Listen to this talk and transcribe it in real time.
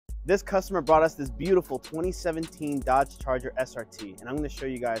This customer brought us this beautiful 2017 Dodge Charger SRT, and I'm going to show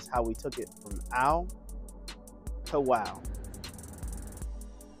you guys how we took it from ow to wow.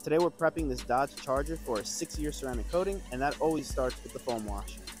 Today we're prepping this Dodge Charger for a 6-year ceramic coating, and that always starts with the foam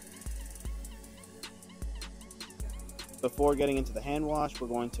wash. Before getting into the hand wash, we're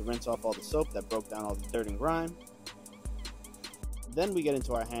going to rinse off all the soap that broke down all the dirt and grime. Then we get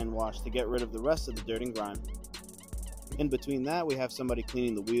into our hand wash to get rid of the rest of the dirt and grime. In between that, we have somebody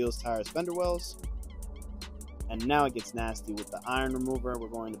cleaning the wheels, tires, fender wells. And now it gets nasty. With the iron remover, we're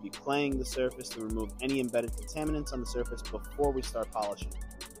going to be claying the surface to remove any embedded contaminants on the surface before we start polishing.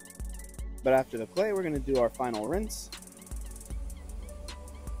 But after the clay, we're going to do our final rinse.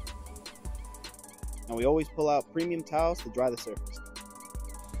 And we always pull out premium towels to dry the surface.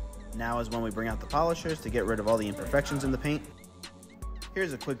 Now is when we bring out the polishers to get rid of all the imperfections in the paint.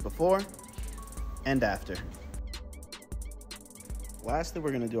 Here's a quick before and after. Lastly, we're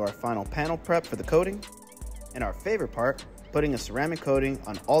going to do our final panel prep for the coating. And our favorite part, putting a ceramic coating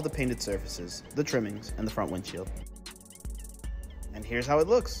on all the painted surfaces, the trimmings, and the front windshield. And here's how it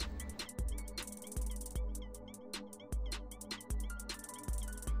looks.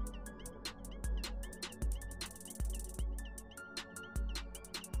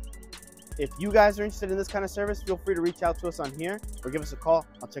 If you guys are interested in this kind of service, feel free to reach out to us on here or give us a call.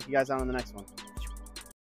 I'll check you guys out on the next one.